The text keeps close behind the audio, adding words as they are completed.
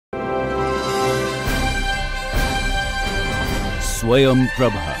Swayam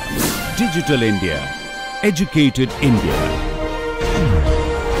Prabha. Digital India. Educated India.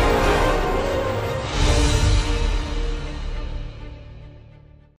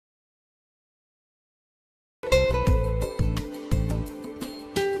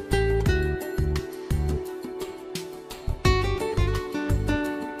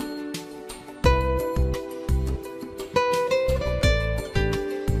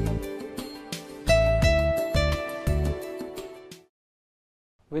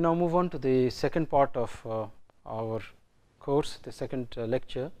 We now move on to the second part of our course, the second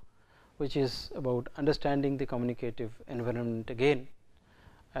lecture, which is about understanding the communicative environment again,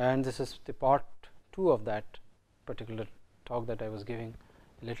 and this is the part 2 of that particular talk that I was giving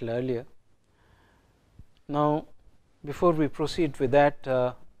a little earlier. Now, before we proceed with that,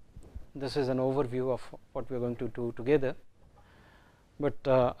 this is an overview of what we are going to do together, but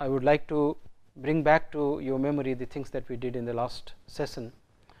I would like to bring back to your memory the things that we did in the last session.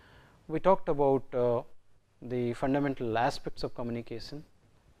 We talked about the fundamental aspects of communication,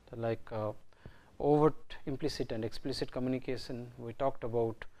 like overt, implicit and explicit communication. We talked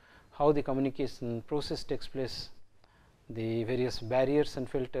about how the communication process takes place, the various barriers and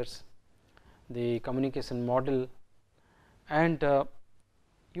filters, the communication model, and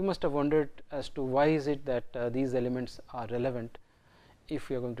you must have wondered as to why is it that these elements are relevant if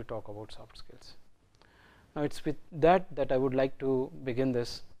we are going to talk about soft skills. Now, it is with that I would like to begin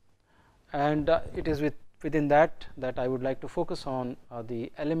this, and it is within that I would like to focus on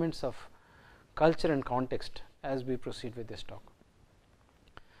the elements of culture and context as we proceed with this talk.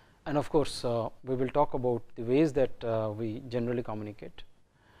 And of course, we will talk about the ways that we generally communicate.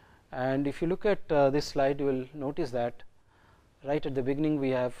 And if you look at this slide, you will notice that right at the beginning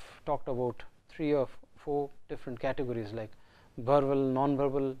we have talked about 3 or 4 different categories, like verbal,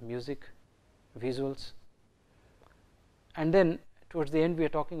 non-verbal, music, visuals, and then towards the end we are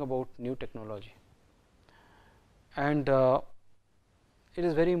talking about new technology. And it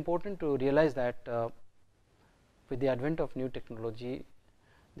is very important to realize that with the advent of new technology,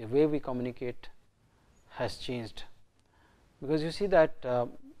 the way we communicate has changed, because you see that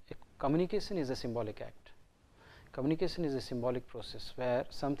communication is a symbolic act. Communication is a symbolic process where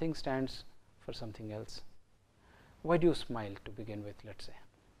something stands for something else. Why do you smile to begin with? Let us say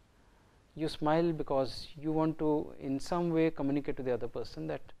you smile because you want to in some way communicate to the other person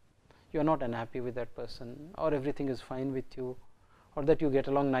that you are not unhappy with that person, or everything is fine with you, or that you get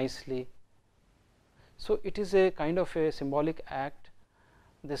along nicely. So, it is a kind of a symbolic act.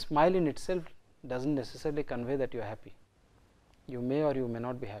 The smile in itself does not necessarily convey that you are happy. You may or you may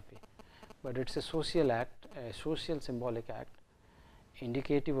not be happy, but it is a social act, a social symbolic act,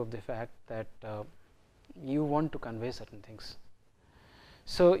 indicative of the fact that you want to convey certain things.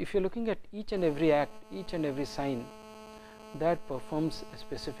 So, if you are looking at each and every act, each and every sign that performs a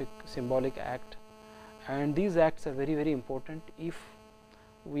specific symbolic act, and these acts are very, very important if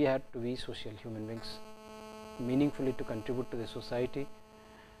we are to be social human beings, meaningfully to contribute to the society,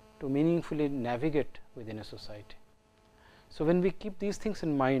 to meaningfully navigate within a society. So, when we keep these things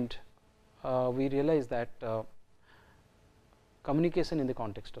in mind, we realize that communication in the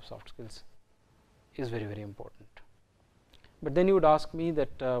context of soft skills is very, very important. But then you would ask me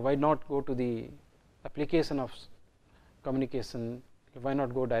that why not go to the application of communication, why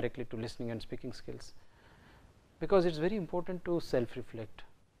not go directly to listening and speaking skills? Because it is very important to self-reflect,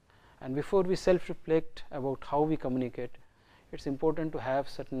 and before we self-reflect about how we communicate, it is important to have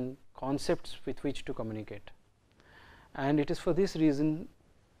certain concepts with which to communicate, and it is for this reason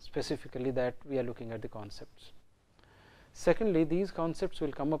specifically that we are looking at the concepts. Secondly, these concepts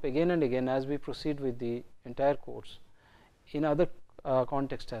will come up again and again as we proceed with the entire course in other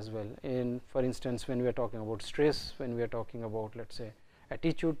contexts as well. In, for instance, when we are talking about stress, when we are talking about, let us say,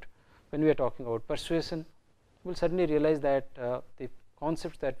 attitude, when we are talking about persuasion, we will suddenly realize that the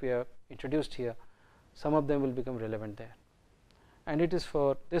concepts that we have introduced here, some of them will become relevant there, and it is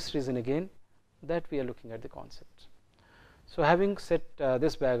for this reason again that we are looking at the concepts. So, having set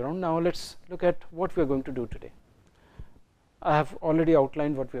this background, now let us look at what we are going to do today. I have already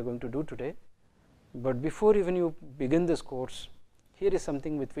outlined what we are going to do today, but before even you begin this course, here is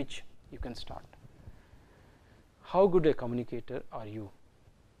something with which you can start. How good a communicator are you?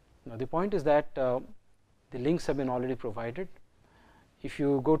 Now, the point is that the links have been already provided. If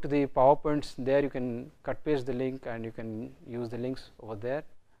you go to the PowerPoints, there you can cut paste the link and you can use the links over there.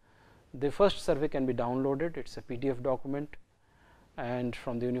 The first survey can be downloaded, it is a PDF document and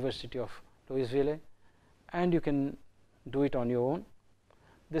from the University of Louisville, and you can do it on your own.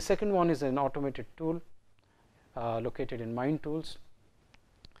 The second one is an automated tool located in Mind Tools,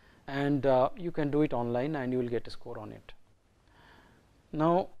 and you can do it online and you will get a score on it.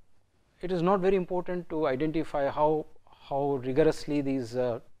 Now, it is not very important to identify how rigorously these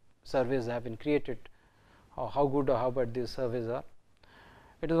surveys have been created, how good or how bad these surveys are.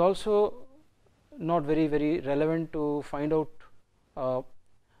 It is also not very relevant to find out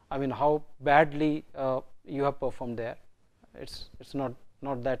I mean how badly you have performed there. It's not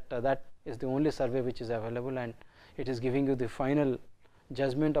that that is the only survey which is available and it is giving you the final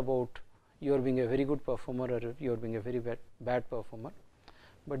judgment about you are being a very good performer or you are being a very bad performer.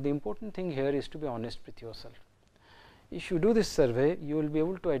 But the important thing here is to be honest with yourself. If you do this survey, you will be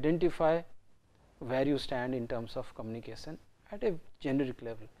able to identify where you stand in terms of communication at a generic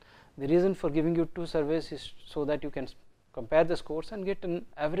level. The reason for giving you 2 surveys is so that you can compare the scores and get an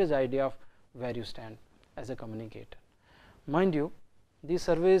average idea of where you stand as a communicator. Mind you, these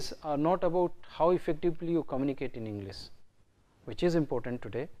surveys are not about how effectively you communicate in English, which is important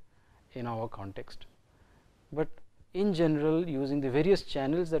today in our context, but in general using the various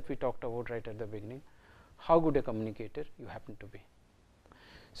channels that we talked about right at the beginning, how good a communicator you happen to be.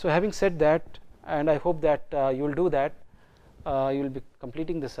 So, having said that, and I hope that you will do that, you will be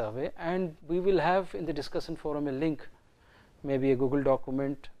completing the survey, and we will have in the discussion forum a link, maybe a Google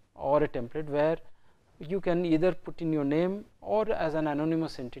document or a template where you can either put in your name or as an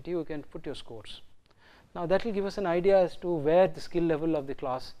anonymous entity you can put your scores. Now, that will give us an idea as to where the skill level of the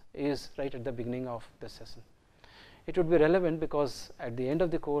class is right at the beginning of the session. It would be relevant because at the end of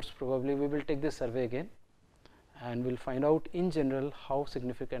the course probably we will take this survey again and we will find out in general how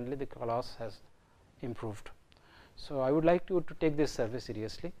significantly the class has improved. So, I would like you to take this survey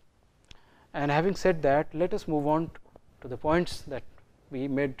seriously, and having said that, let us move on to the points that we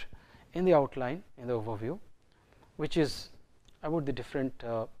made in the outline, in the overview, which is about the different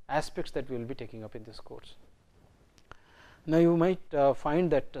aspects that we will be taking up in this course. Now, you might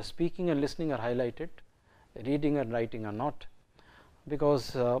find that speaking and listening are highlighted, reading and writing are not,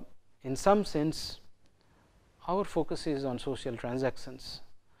 because in some sense our focus is on social transactions.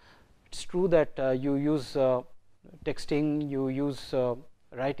 It is true that you use texting, you use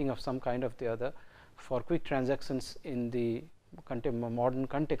writing of some kind of the other for quick transactions in the modern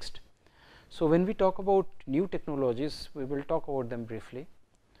context. So, when we talk about new technologies, we will talk about them briefly,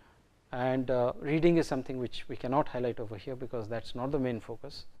 and reading is something which we cannot highlight over here because that is not the main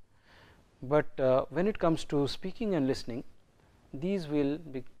focus. But when it comes to speaking and listening, these will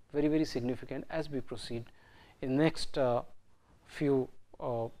be very significant as we proceed in next few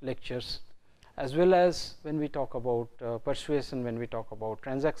lectures, as well as when we talk about persuasion, when we talk about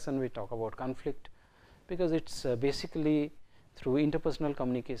transaction, we talk about conflict, because it is basically through interpersonal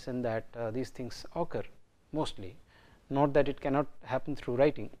communication that these things occur mostly, not that it cannot happen through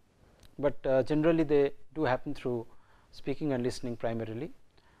writing, but generally they do happen through speaking and listening, primarily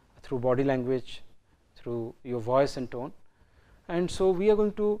through body language, through your voice and tone. And so, we are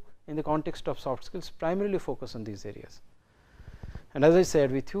going to, in the context of soft skills, primarily focus on these areas. And as I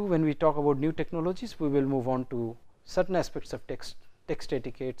said with you, when we talk about new technologies, we will move on to certain aspects of text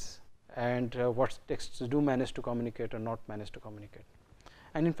etiquettes, and what texts do manage to communicate or not manage to communicate.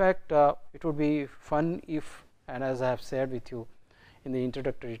 And in fact, it would be fun if, and as I have said with you in the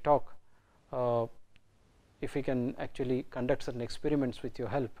introductory talk, if we can actually conduct certain experiments with your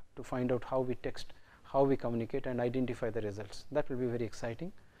help to find out how we text, how we communicate, and identify the results. That will be very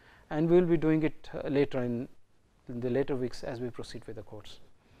exciting, and we will be doing it later in the later weeks as we proceed with the course.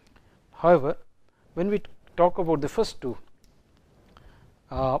 However, when we talk about the first two,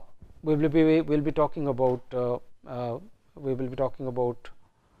 we will be talking about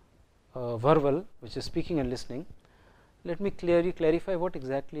verbal, which is speaking and listening. Let me clearly clarify what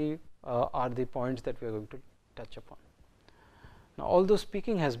exactly are the points that we are going to touch upon. Now, although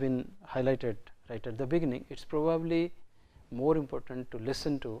speaking has been highlighted right at the beginning, it is probably more important to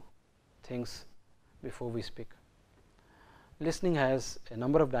listen to things before we speak. Listening has a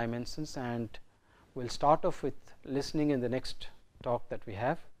number of dimensions, and we will start off with listening in the next talk that we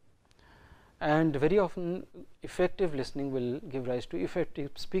have, and very often effective listening will give rise to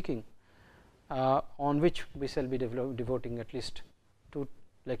effective speaking, on which we shall be devoting at least 2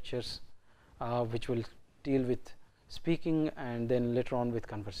 lectures, which will deal with speaking and then later on with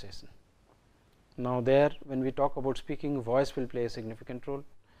conversation. Now, there when we talk about speaking, voice will play a significant role,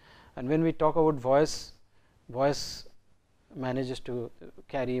 and when we talk about voice manages to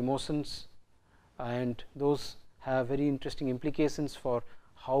carry emotions, and those have very interesting implications for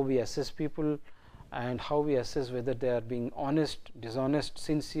how we assess people and how we assess whether they are being honest, dishonest,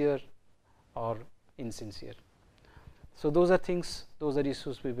 sincere or insincere. So, those are things, those are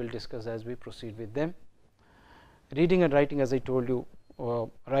issues we will discuss as we proceed with them. Reading and writing, as I told you,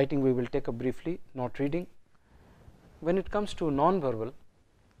 writing we will take up briefly, not reading. When it comes to non-verbal,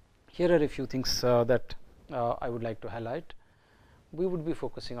 Here are a few things that I would like to highlight. We would be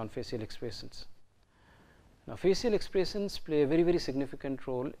focusing on facial expressions. Now, facial expressions play a very significant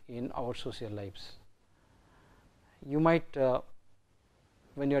role in our social lives. You might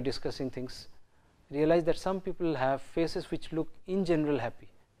when you are discussing things realize that some people have faces which look in general happy,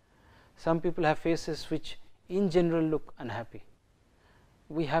 some people have faces which in general look unhappy.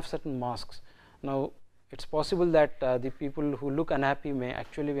 We have certain masks. Now, it is possible that the people who look unhappy may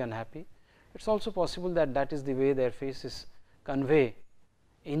actually be unhappy. It is also possible that that is the way their faces convey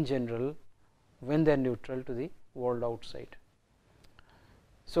in general when they are neutral to the world outside.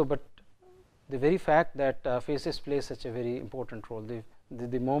 So, but the very fact that faces play such a very important role,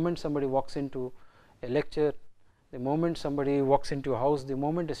 the moment somebody walks into a lecture, the moment somebody walks into a house, the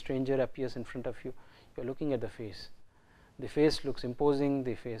moment a stranger appears in front of you, you are looking at the face. The face looks imposing,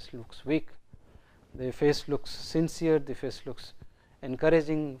 the face looks weak, the face looks sincere, the face looks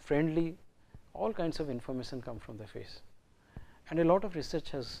encouraging, friendly. All kinds of information come from the face, and a lot of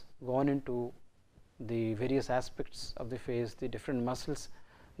research has gone into the various aspects of the face, the different muscles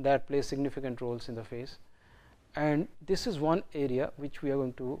that play significant roles in the face, and this is one area which we are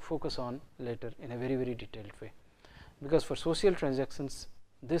going to focus on later in a very detailed way, because for social transactions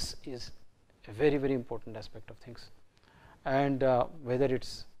this is a very important aspect of things. And whether it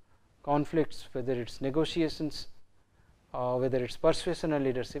is conflicts, whether it is negotiations, whether it is persuasion or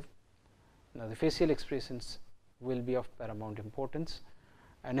leadership, now the facial expressions will be of paramount importance,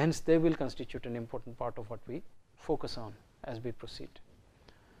 and hence they will constitute an important part of what we focus on as we proceed.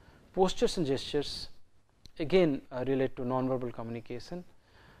 Postures and gestures again relate to non-verbal communication,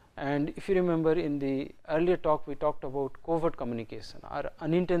 and if you remember in the earlier talk we talked about covert communication or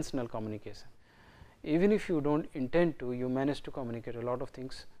unintentional communication. Even if you do not intend to, you manage to communicate a lot of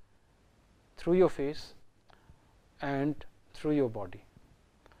things through your face and through your body.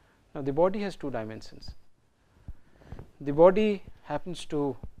 Now, the body has two dimensions. The body happens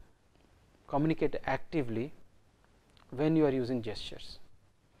to communicate actively when you are using gestures.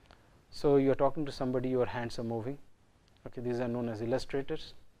 So, you are talking to somebody, your hands are moving, okay, these are known as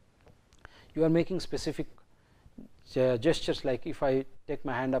illustrators. You are making specific gestures, like if I take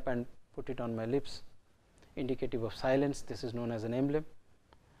my hand up and put it on my lips, indicative of silence, this is known as an emblem.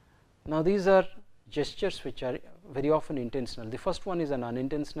 Now, these are gestures which are very often intentional. The first one is an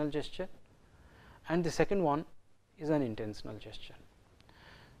unintentional gesture, and the second one is an intentional gesture.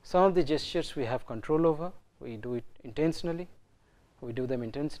 Some of the gestures we have control over, we do it intentionally, we do them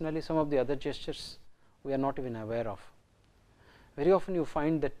intentionally. Some of the other gestures we are not even aware of. Very often you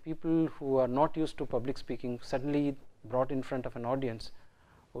find that people who are not used to public speaking, suddenly brought in front of an audience,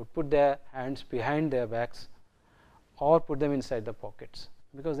 would put their hands behind their backs or put them inside the pockets,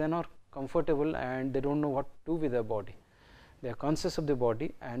 because they are not comfortable and they do not know what to do with their body. They are conscious of the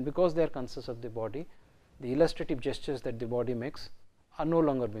body, and because they are conscious of the body, the illustrative gestures that the body makes are no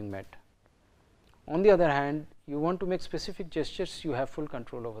longer being met. On the other hand, you want to make specific gestures, you have full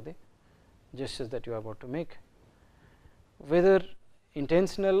control over the gestures that you are about to make. Whether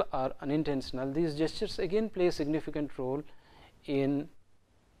intentional or unintentional, these gestures again play a significant role in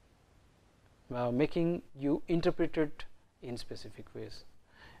making you interpret it in specific ways.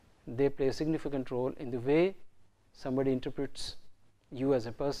 They play a significant role in the way somebody interprets you as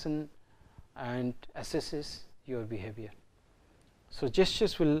a person and assesses your behavior. So,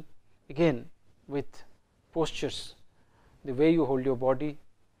 gestures will again with postures, the way you hold your body,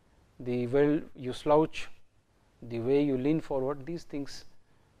 the way you slouch, the way you lean forward, these things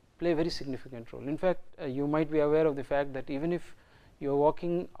play a very significant role. In fact, you might be aware of the fact that even if you are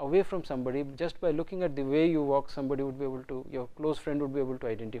walking away from somebody, just by looking at the way you walk, somebody would be able to, your close friend would be able to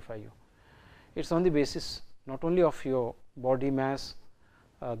identify you. It is on the basis not only of your body mass,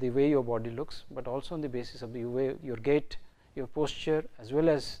 the way your body looks, but also on the basis of the way your gait, your posture, as well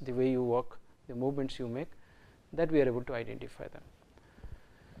as the way you walk, the movements you make, that we are able to identify them.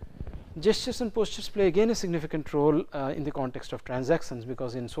 Gestures and postures play again a significant role in the context of transactions,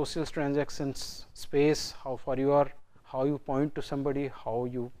 because in social transactions, space, how far you are, how you point to somebody, how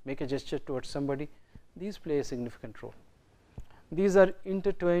you make a gesture towards somebody, these play a significant role. These are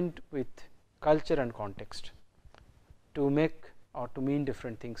intertwined with culture and context to make or to mean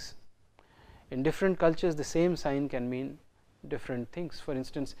different things. In different cultures, the same sign can mean different things. For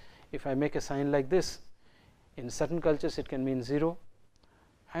instance, if I make a sign like this, in certain cultures it can mean 0,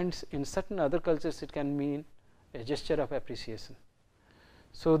 and in certain other cultures it can mean a gesture of appreciation.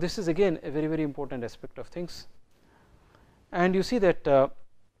 So, this is again a very important aspect of things, and you see that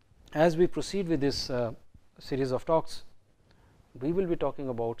as we proceed with this series of talks, we will be talking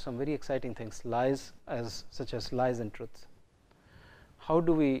about some very exciting things, lies such as lies and truth. How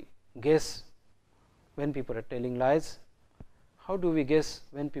do we guess when people are telling lies? How do we guess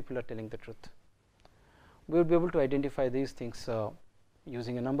when people are telling the truth? We would be able to identify these things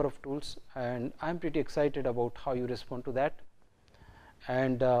using a number of tools, and I am pretty excited about how you respond to that.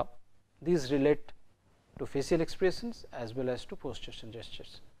 And these relate to facial expressions as well as to postures and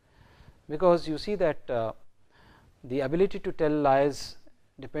gestures, because you see that the ability to tell lies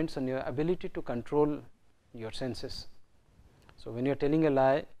depends on your ability to control your senses. So, when you are telling a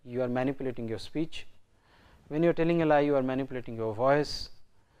lie, you are manipulating your speech. When you are telling a lie, you are manipulating your voice,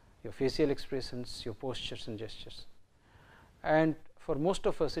 your facial expressions, your postures and gestures. And for most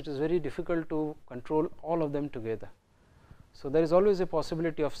of us, it is very difficult to control all of them together. So, there is always a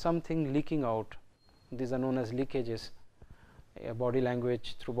possibility of something leaking out. These are known as leakages, body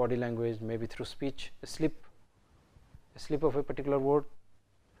language, through body language, maybe through speech, a slip of a particular word,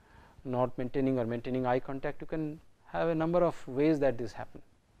 not maintaining or maintaining eye contact. You can have a number of ways that this happen.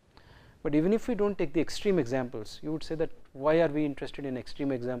 But even if we do not take the extreme examples, you would say that why are we interested in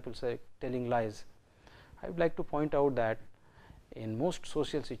extreme examples like telling lies? I would like to point out that in most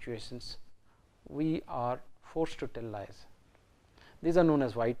social situations, we are forced to tell lies. These are known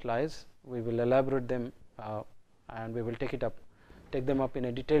as white lies. We will elaborate them and we will take them up in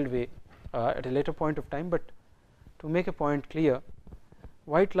a detailed way at a later point of time. But to make a point clear,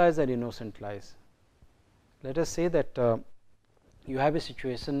 white lies are innocent lies. Let us say that you have a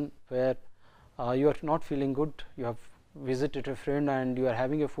situation where you are not feeling good, you have visited a friend and you are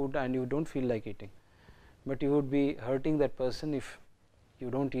having a food and you do not feel like eating, but you would be hurting that person if you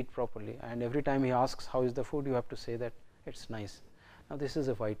do not eat properly, and every time he asks how is the food, you have to say that it is nice. Now, this is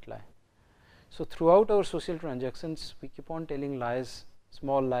a white lie. So, throughout our social transactions, we keep on telling lies,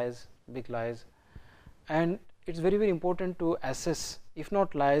 small lies, big lies, and it is very important to assess, if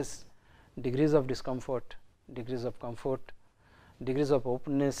not lies, degrees of discomfort, degrees of comfort, degrees of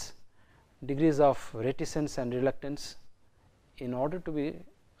openness, degrees of reticence and reluctance, in order to be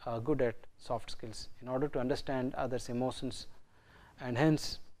good at soft skills, in order to understand others' emotions. And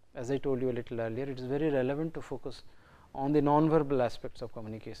hence, as I told you a little earlier, it is very relevant to focus on the non-verbal aspects of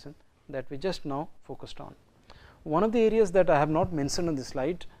communication that we just now focused on. One of the areas that I have not mentioned on this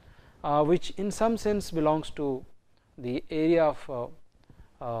slide, which in some sense belongs to the area of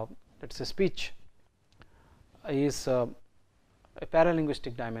let us say speech, is a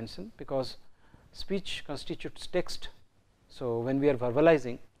paralinguistic dimension, because speech constitutes text. So, when we are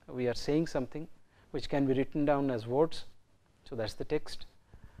verbalizing, we are saying something which can be written down as words. So, that is the text,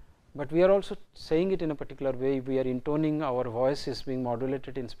 but we are also saying it in a particular way. We are intoning, our voice is being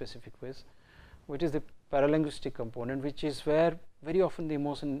modulated in specific ways, which is the paralinguistic component, which is where very often the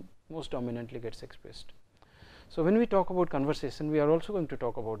emotion most dominantly gets expressed. So, when we talk about conversation, we are also going to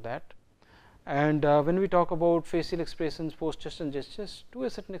talk about that, and when we talk about facial expressions, postures and gestures, to a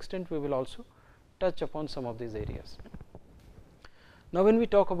certain extent we will also touch upon some of these areas. Now, when we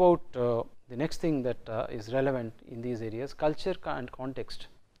talk about the next thing that is relevant in these areas, culture and context,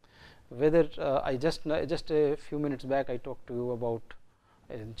 whether I just a few minutes back I talked to you about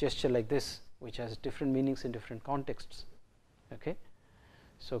a gesture like this, which has different meanings in different contexts. Okay.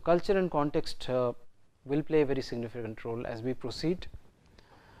 So, culture and context will play a very significant role as we proceed,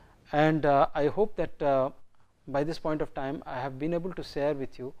 and I hope that by this point of time I have been able to share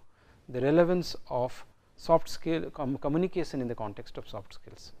with you the relevance of soft skill communication in the context of soft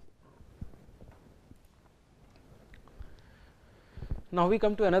skills. Now, we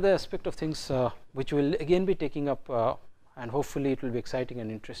come to another aspect of things which will again be taking up and hopefully it will be exciting and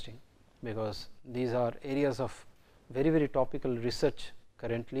interesting, because these are areas of very topical research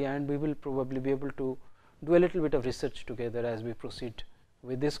currently, and we will probably be able to do a little bit of research together as we proceed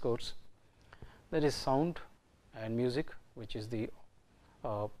with this course. That is sound and music, which is the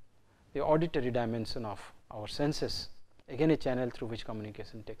auditory dimension of our senses, again a channel through which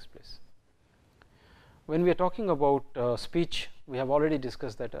communication takes place. When we are talking about speech, we have already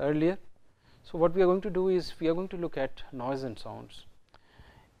discussed that earlier. So, what we are going to do is we are going to look at noise and sounds.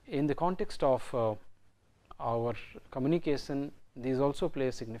 In the context of our communication, these also play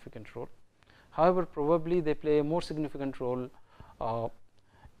a significant role. However, probably they play a more significant role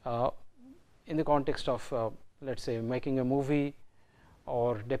in the context of let us say making a movie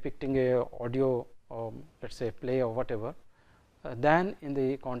or depicting a audio let us say play or whatever, than in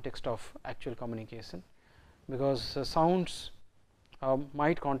the context of actual communication, because sounds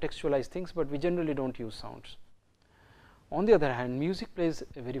might contextualize things, but we generally do not use sounds. On the other hand, music plays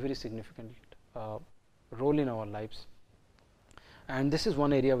a very significant role in our lives, and this is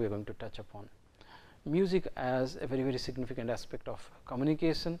one area we are going to touch upon. Music as a very significant aspect of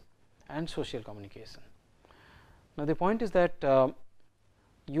communication and social communication. Now, the point is that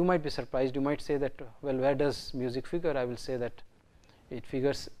you might be surprised, you might say that, well, where does music figure? I will say that it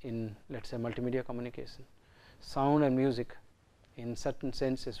figures in, let us say, multimedia communication. Sound and music in certain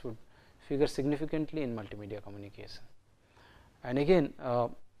senses would figure significantly in multimedia communication, and again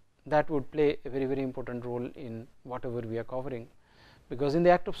that would play a very, very important role in whatever we are covering, because in the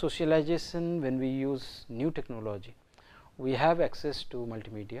act of socialization, when we use new technology, we have access to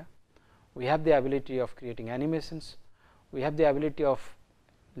multimedia, we have the ability of creating animations, we have the ability of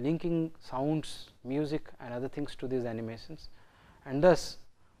linking sounds, music and other things to these animations, and thus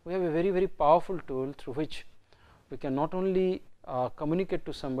we have a very, very powerful tool through which we can not only communicate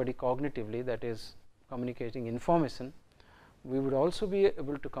to somebody cognitively, that is communicating information, we would also be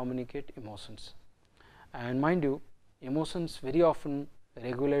able to communicate emotions. And mind you, emotions very often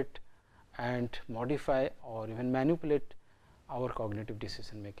regulate and modify or even manipulate our cognitive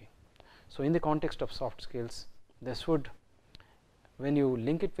decision making. So, in the context of soft skills, this would, when you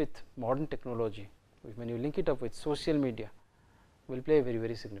link it with modern technology, when you link it up with social media, will play a very,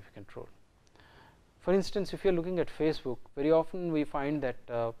 very significant role. For instance, if you are looking at Facebook, very often we find that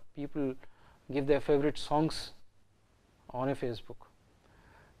people give their favorite songs on a Facebook.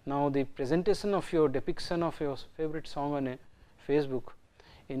 Now, the presentation of your depiction of your favorite song on a Facebook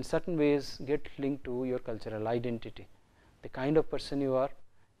in certain ways get linked to your cultural identity. The kind of person you are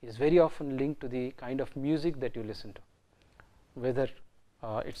is very often linked to the kind of music that you listen to, whether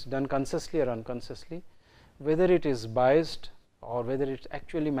it is done consciously or unconsciously, whether it is biased or whether it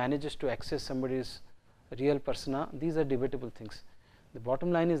actually manages to access somebody's real persona. These are debatable things. The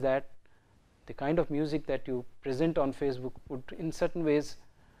bottom line is that the kind of music that you present on Facebook would in certain ways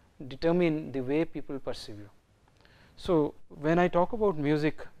determine the way people perceive you. So, when I talk about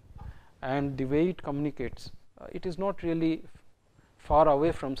music and the way it communicates, it is not really far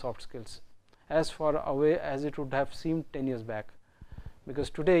away from soft skills, as far away as it would have seemed 10 years back, because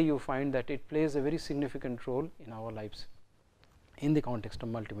today you find that it plays a very significant role in our lives in the context of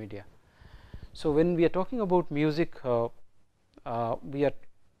multimedia. So, when we are talking about music, we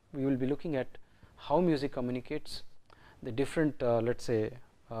will be looking at how music communicates, the different let us say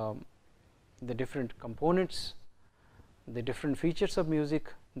the different components, the different features of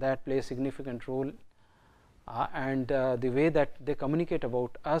music that play a significant role, and the way that they communicate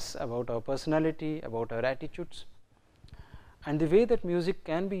about us, about our personality, about our attitudes, and the way that music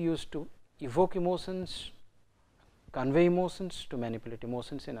can be used to evoke emotions, convey emotions, to manipulate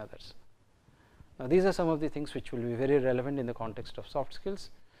emotions in others. Now, these are some of the things which will be very relevant in the context of soft skills.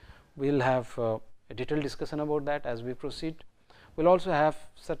 We will have a detailed discussion about that as we proceed. We will also have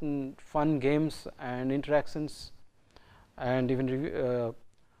certain fun games and interactions, and even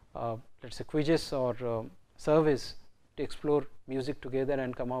let us say quizzes or surveys to explore music together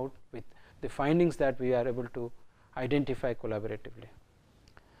and come out with the findings that we are able to identify collaboratively.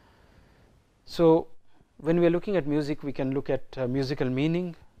 So, when we are looking at music, we can look at musical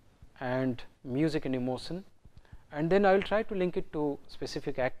meaning and music and emotion, and then I will try to link it to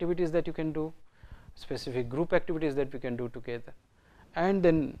specific activities that you can do, specific group activities that we can do together, and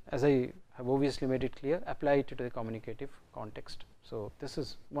then, as I have obviously made it clear, apply it to the communicative context. So, this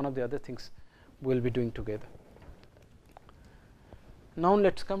is one of the other things we will be doing together. Now,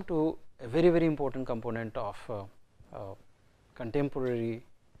 let us come to a very, very important component of contemporary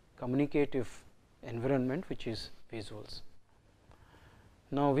communicative environment, which is visuals.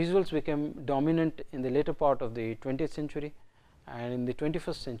 Now, visuals became dominant in the later part of the 20th century, and in the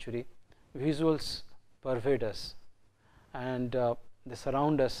 21st century visuals pervade us, and they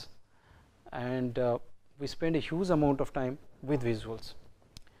surround us, and we spend a huge amount of time with visuals.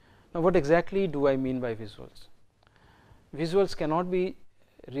 Now, what exactly do I mean by visuals? Visuals cannot be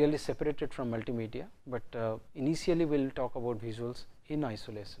really separated from multimedia, but initially we will talk about visuals in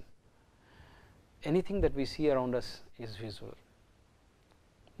isolation. Anything that we see around us is visual.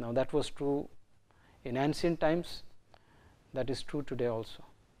 Now, that was true in ancient times, that is true today also,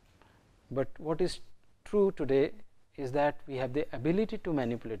 but what is true today is that we have the ability to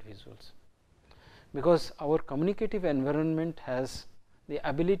manipulate visuals, because our communicative environment has the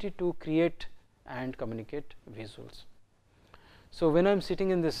ability to create and communicate visuals. So, when I am sitting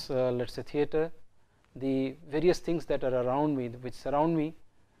in this let us say theater, the various things that are around me, which surround me,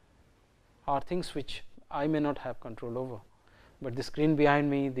 are things which I may not have control over, but the screen behind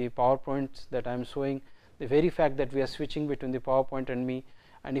me, the PowerPoints that I am showing, the very fact that we are switching between the PowerPoint and me,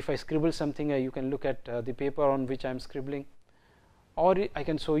 and if I scribble something, you can look at the paper on which I am scribbling, or I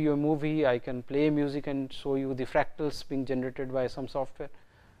can show you a movie, I can play music and show you the fractals being generated by some software.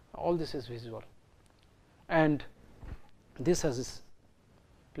 All this is visual, and this has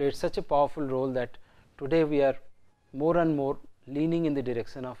played such a powerful role that today we are more and more leaning in the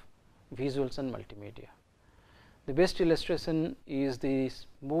direction of visuals and multimedia. The best illustration is the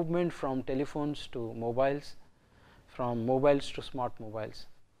movement from telephones to mobiles, from mobiles to smart mobiles,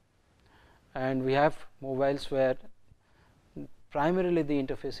 and we have mobiles where primarily the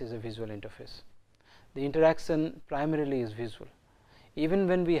interface is a visual interface. The interaction primarily is visual. Even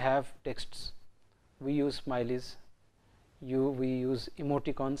when we have texts, we use smileys, we use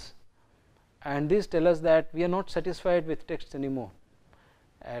emoticons, and these tell us that we are not satisfied with text anymore.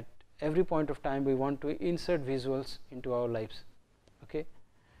 At every point of time we want to insert visuals into our lives, okay,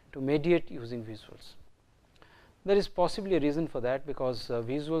 to mediate using visuals. There is possibly a reason for that, because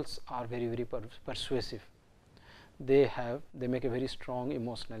visuals are very persuasive. They make a very strong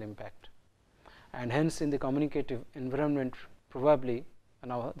emotional impact, and hence in the communicative environment, probably,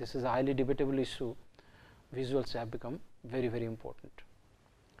 now this is a highly debatable issue, visuals have become very important.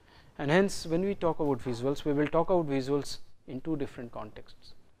 And hence when we talk about visuals, we will talk about visuals in two different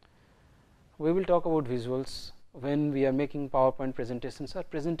contexts. We will talk about visuals when we are making PowerPoint presentations or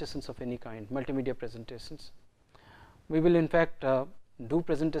presentations of any kind, multimedia presentations. We will in fact do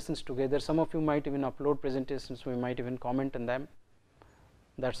presentations together. Some of you might even upload presentations, we might even comment on them.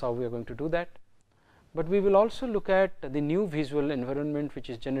 That is how we are going to do that. But we will also look at the new visual environment which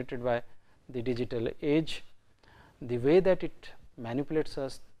is generated by the digital age, the way that it manipulates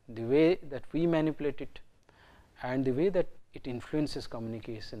us, the way that we manipulate it, and the way that it influences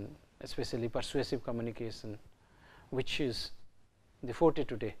communication, especially persuasive communication, which is the forte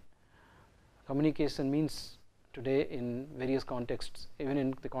today. Communication means today in various contexts, even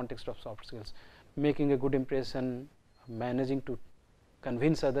in the context of soft skills, making a good impression, managing to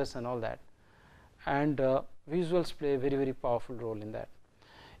convince others and all that, and visuals play a very powerful role in that.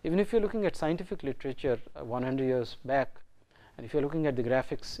 Even if you are looking at scientific literature 100 years back, and if you are looking at the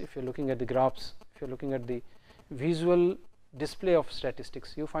graphics, if you are looking at the graphs, if you are looking at the visual display of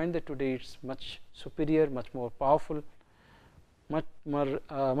statistics, you find that today it is much superior, much more powerful, much more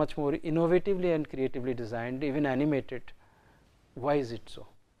innovatively and creatively designed, even animated. Why is it so?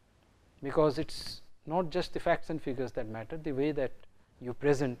 Because it is not just the facts and figures that matter, the way that you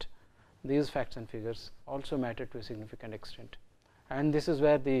present these facts and figures also matter to a significant extent, and this is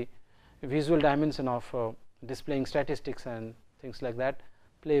where the visual dimension of displaying statistics and things like that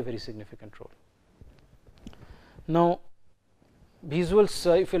play a very significant role. Now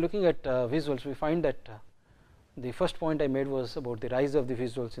visuals, if you are looking at visuals, we find that the first point I made was about the rise of the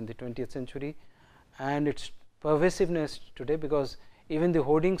visuals in the 20th century and its pervasiveness today, because even the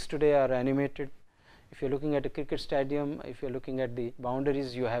hoardings today are animated. If you are looking at a cricket stadium, if you are looking at the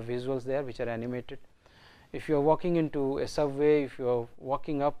boundaries, you have visuals there which are animated. If you are walking into a subway, if you are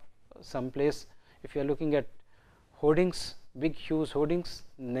walking up some place, if you are looking at hoardings, big huge hoardings,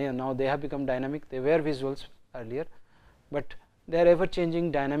 now they have become dynamic. They were visuals earlier, but they are ever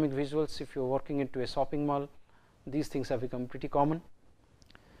changing dynamic visuals. If you are walking into a shopping mall, these things have become pretty common.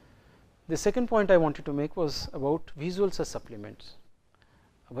 The second point I wanted to make was about visuals as supplements.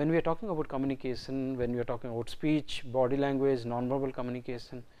 When we are talking about communication, when we are talking about speech, body language, non-verbal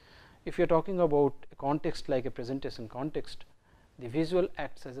communication, if you are talking about a context like a presentation context, the visual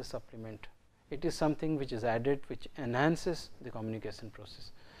acts as a supplement. It is something which is added, which enhances the communication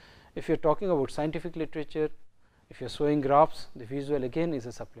process. If you are talking about scientific literature, if you are showing graphs, the visual again is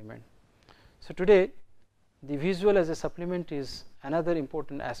a supplement. So today the visual as a supplement is another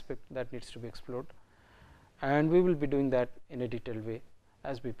important aspect that needs to be explored, and we will be doing that in a detailed way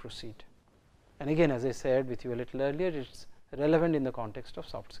as we proceed. And again, as I said with you a little earlier, it is relevant in the context of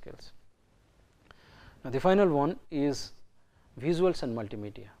soft skills. Now the final one is visuals and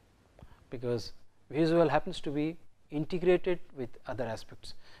multimedia, because visual happens to be integrated with other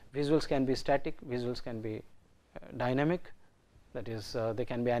aspects. Visuals can be static, visuals can be dynamic, that is they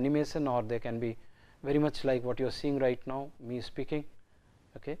can be animation, or they can be very much like what you are seeing right now, me speaking,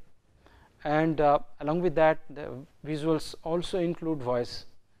 okay. And along with that, the visuals also include voice.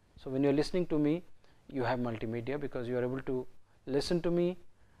 So when you are listening to me, you have multimedia, because you are able to listen to me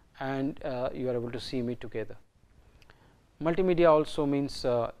and you are able to see me together. Multimedia also means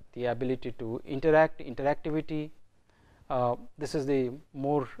the ability to interact, interactivity. This is the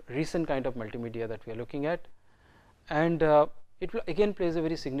more recent kind of multimedia that we are looking at, and it will again plays a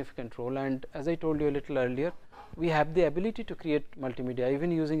very significant role. And as I told you a little earlier, we have the ability to create multimedia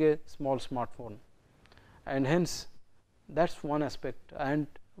even using a small smartphone, and hence that is one aspect, and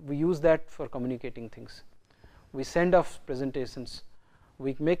we use that for communicating things. We send off presentations,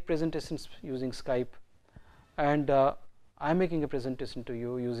 we make presentations using Skype, and I am making a presentation to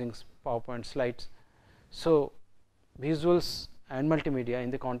you using PowerPoint slides. So visuals and multimedia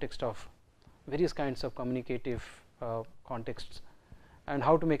in the context of various kinds of communicative contexts and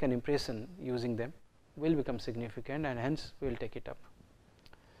how to make an impression using them will become significant, and hence we will take it up.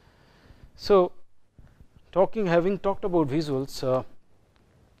 So, having talked about visuals,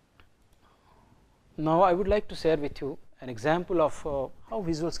 now I would like to share with you an example of how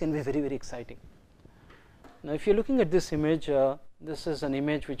visuals can be very exciting. Now, if you are looking at this image, this is an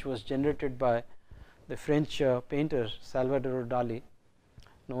image which was generated by the French painter Salvador Dali,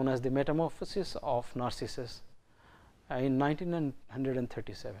 known as the Metamorphosis of Narcissus, in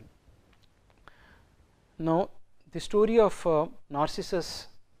 1937. Now, the story of Narcissus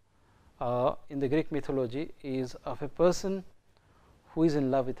in the Greek mythology is of a person who is in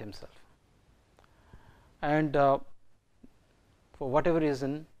love with himself, and for whatever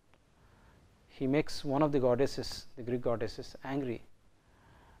reason he makes one of the goddesses, the Greek goddesses, angry,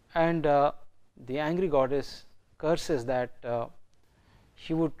 and the angry goddess curses that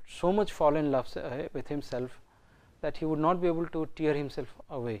he would so much fall in love with himself that he would not be able to tear himself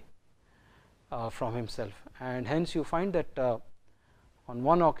away from himself, and hence you find that on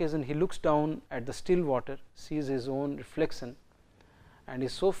one occasion he looks down at the still water, sees his own reflection, and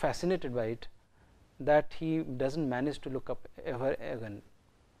is so fascinated by it that he does not manage to look up ever again.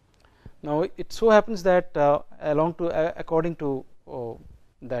 Now, it so happens that according to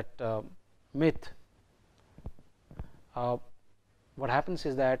that myth, what happens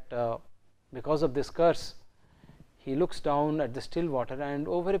is that because of this curse, he looks down at the still water, and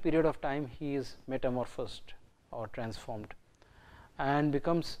over a period of time he is metamorphosed or transformed and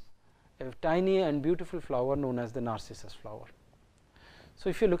becomes a tiny and beautiful flower known as the narcissus flower. So,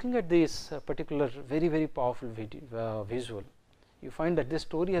 if you are looking at this particular very powerful visual, you find that this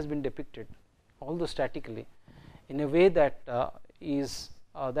story has been depicted, although statically, in a way that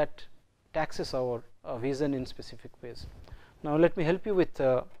that taxes our vision in specific ways. Now, let me help you with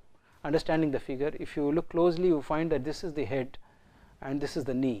understanding the figure. If you look closely, you find that this is the head and this is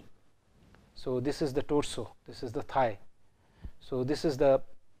the knee. So, this is the torso, this is the thigh. So, this is the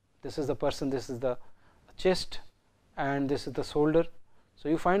person, this is the chest, and this is the shoulder. So,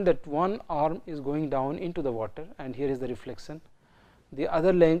 you find that one arm is going down into the water, and here is the reflection. The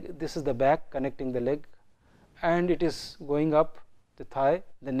other leg, this is the back connecting the leg, and it is going up the thigh,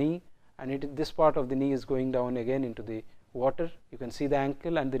 the knee, and this part of the knee is going down again into the water. You can see the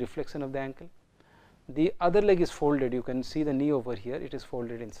ankle and the reflection of the ankle. The other leg is folded, you can see the knee over here, it is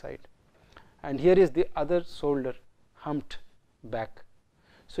folded inside, and here is the other shoulder humped back.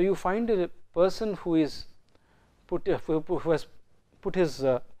 So, you find a person who has put his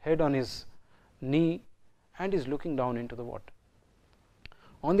head on his knee and is looking down into the water.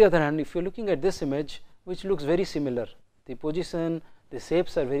 On the other hand, if you are looking at this image, which looks very similar, the position, the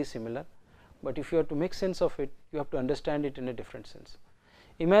shapes are very similar, but if you have to make sense of it, you have to understand it in a different sense.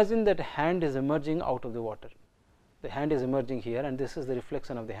 Imagine that a hand is emerging out of the water. The hand is emerging here, and this is the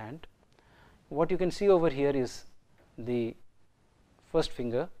reflection of the hand. What you can see over here is the first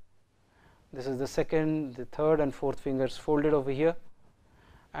finger, this is the second, the third and fourth fingers folded over here,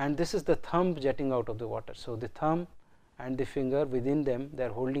 and this is the thumb jutting out of the water. So, the thumb and the finger, within them they are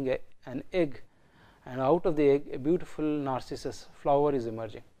holding an egg, and out of the egg a beautiful narcissus flower is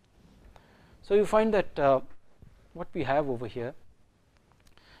emerging. So, you find that what we have over here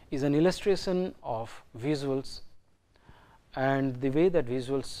is an illustration of visuals, and the way that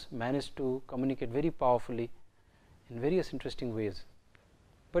visuals manage to communicate very powerfully in various interesting ways,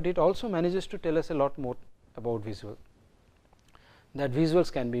 but it also manages to tell us a lot more about visual. That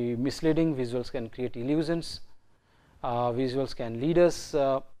visuals can be misleading, visuals can create illusions, visuals can lead us,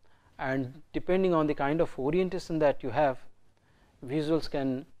 and depending on the kind of orientation that you have, visuals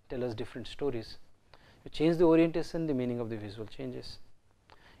can tell us different stories. You change the orientation, the meaning of the visual changes.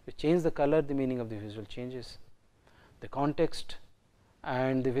 You change the color, the meaning of the visual changes. The context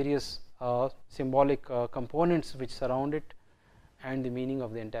and the various symbolic components which surround it, and the meaning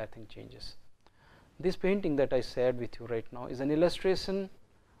of the entire thing changes. This painting that I shared with you right now is an illustration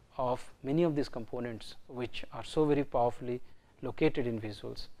of many of these components which are so very powerfully located in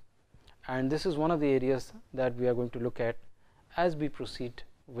visuals, and this is one of the areas that we are going to look at as we proceed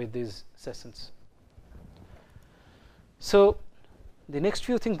with these sessions. So, the next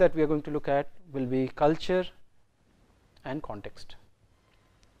few things that we are going to look at will be culture and context.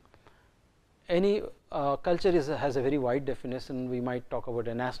 Any culture has a very wide definition. We might talk about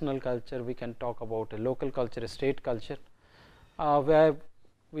a national culture, we can talk about a local culture, a state culture, where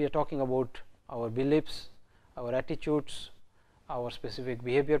we are talking about our beliefs, our attitudes, our specific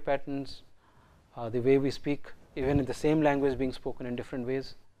behavior patterns, the way we speak, even in the same language being spoken in different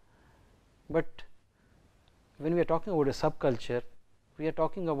ways. But when we are talking about a subculture, we are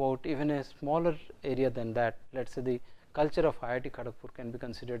talking about even a smaller area than that. Let us say the culture of IIT Kharagpur can be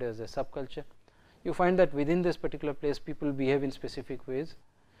considered as a subculture. You find that within this particular place people behave in specific ways,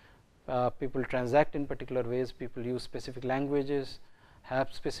 people transact in particular ways, people use specific languages,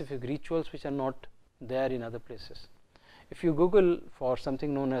 have specific rituals which are not there in other places. If you Google for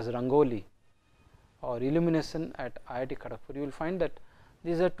something known as Rangoli or illumination at IIT Kharagpur, you will find that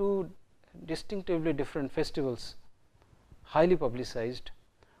these are two distinctively different festivals, highly publicized,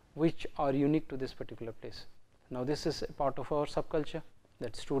 which are unique to this particular place. Now, this is a part of our subculture,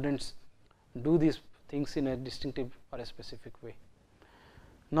 that students do these things in a distinctive or a specific way.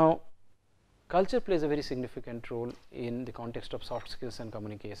 Now, culture plays a very significant role in the context of soft skills and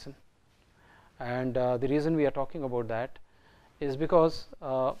communication, and the reason we are talking about that is because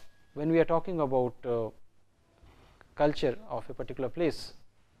when we are talking about culture of a particular place,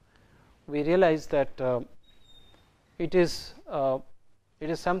 we realize that it is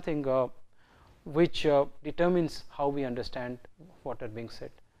something which determines how we understand what are being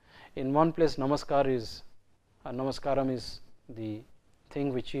said. In one place, namaskaram is the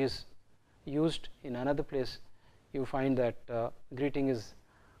thing which is used. In another place, you find that greeting is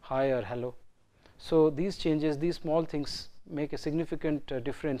hi or hello. So, these changes, these small things make a significant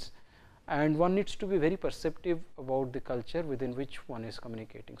difference, and one needs to be very perceptive about the culture within which one is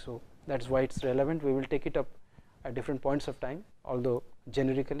communicating. So, that is why it is relevant. We will take it up at different points of time, although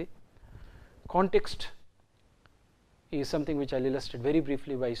generically. Context is something which I will illustrate very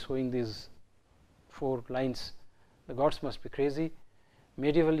briefly by showing these 4 lines. The gods must be crazy,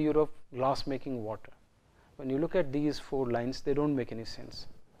 medieval Europe, glass making, water. When you look at these 4 lines, they do not make any sense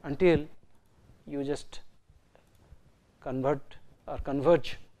until you just convert or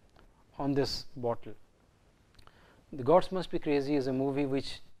converge on this bottle. The gods must be crazy is a movie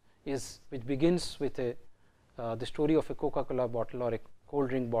which begins with the story of a Coca-Cola bottle or a cold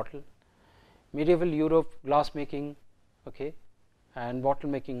drink bottle. Medieval Europe, glass making, okay, and bottle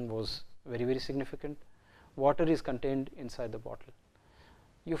making was very significant. Water is contained inside the bottle.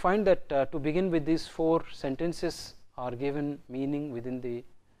 You find that to begin with, these 4 sentences are given meaning within the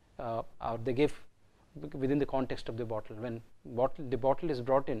they give within the context of the bottle. When the bottle is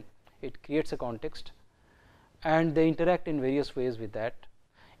brought in, it creates a context, and they interact in various ways with that.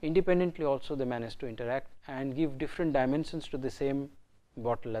 Independently also they manage to interact and give different dimensions to the same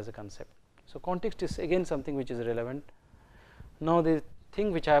bottle as a concept. So, context is again something which is relevant. Now, the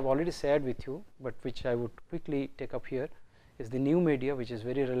thing which I have already shared with you, but which I would quickly take up here, is the new media, which is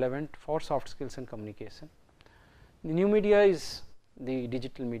very relevant for soft skills and communication. The new media is the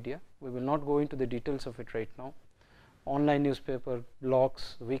digital media. We will not go into the details of it right now. Online newspaper,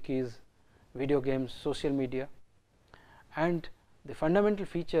 blogs, wikis, video games, social media, and the fundamental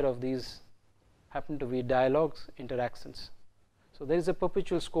feature of these happen to be dialogues, interactions. So, there is a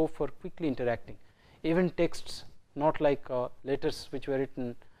perpetual scope for quickly interacting. Even texts, not like letters which were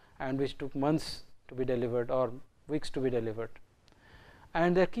written and which took months to be delivered or weeks to be delivered.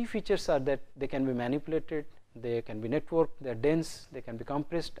 And their key features are that they can be manipulated, they can be networked, they are dense, they can be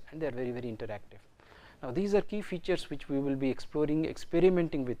compressed, and they are very interactive. Now, these are key features which we will be exploring,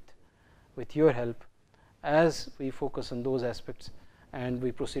 experimenting with your help as we focus on those aspects and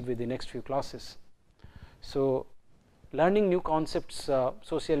we proceed with the next few classes. So, learning new concepts,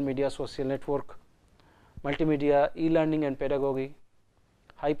 social media, social network, multimedia, e-learning and pedagogy,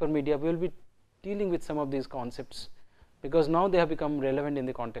 hypermedia, we will be dealing with some of these concepts because now they have become relevant in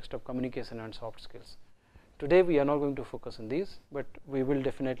the context of communication and soft skills. Today we are not going to focus on these, but we will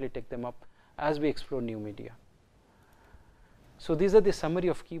definitely take them up as we explore new media. So, these are the summary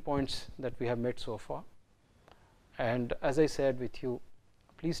of key points that we have made so far, and as I said with you,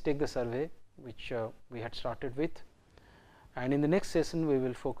 please take the survey which we had started with, and in the next session we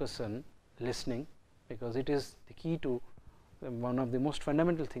will focus on listening, because it is the key to one of the most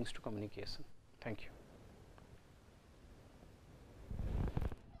fundamental things to communication. Thank you.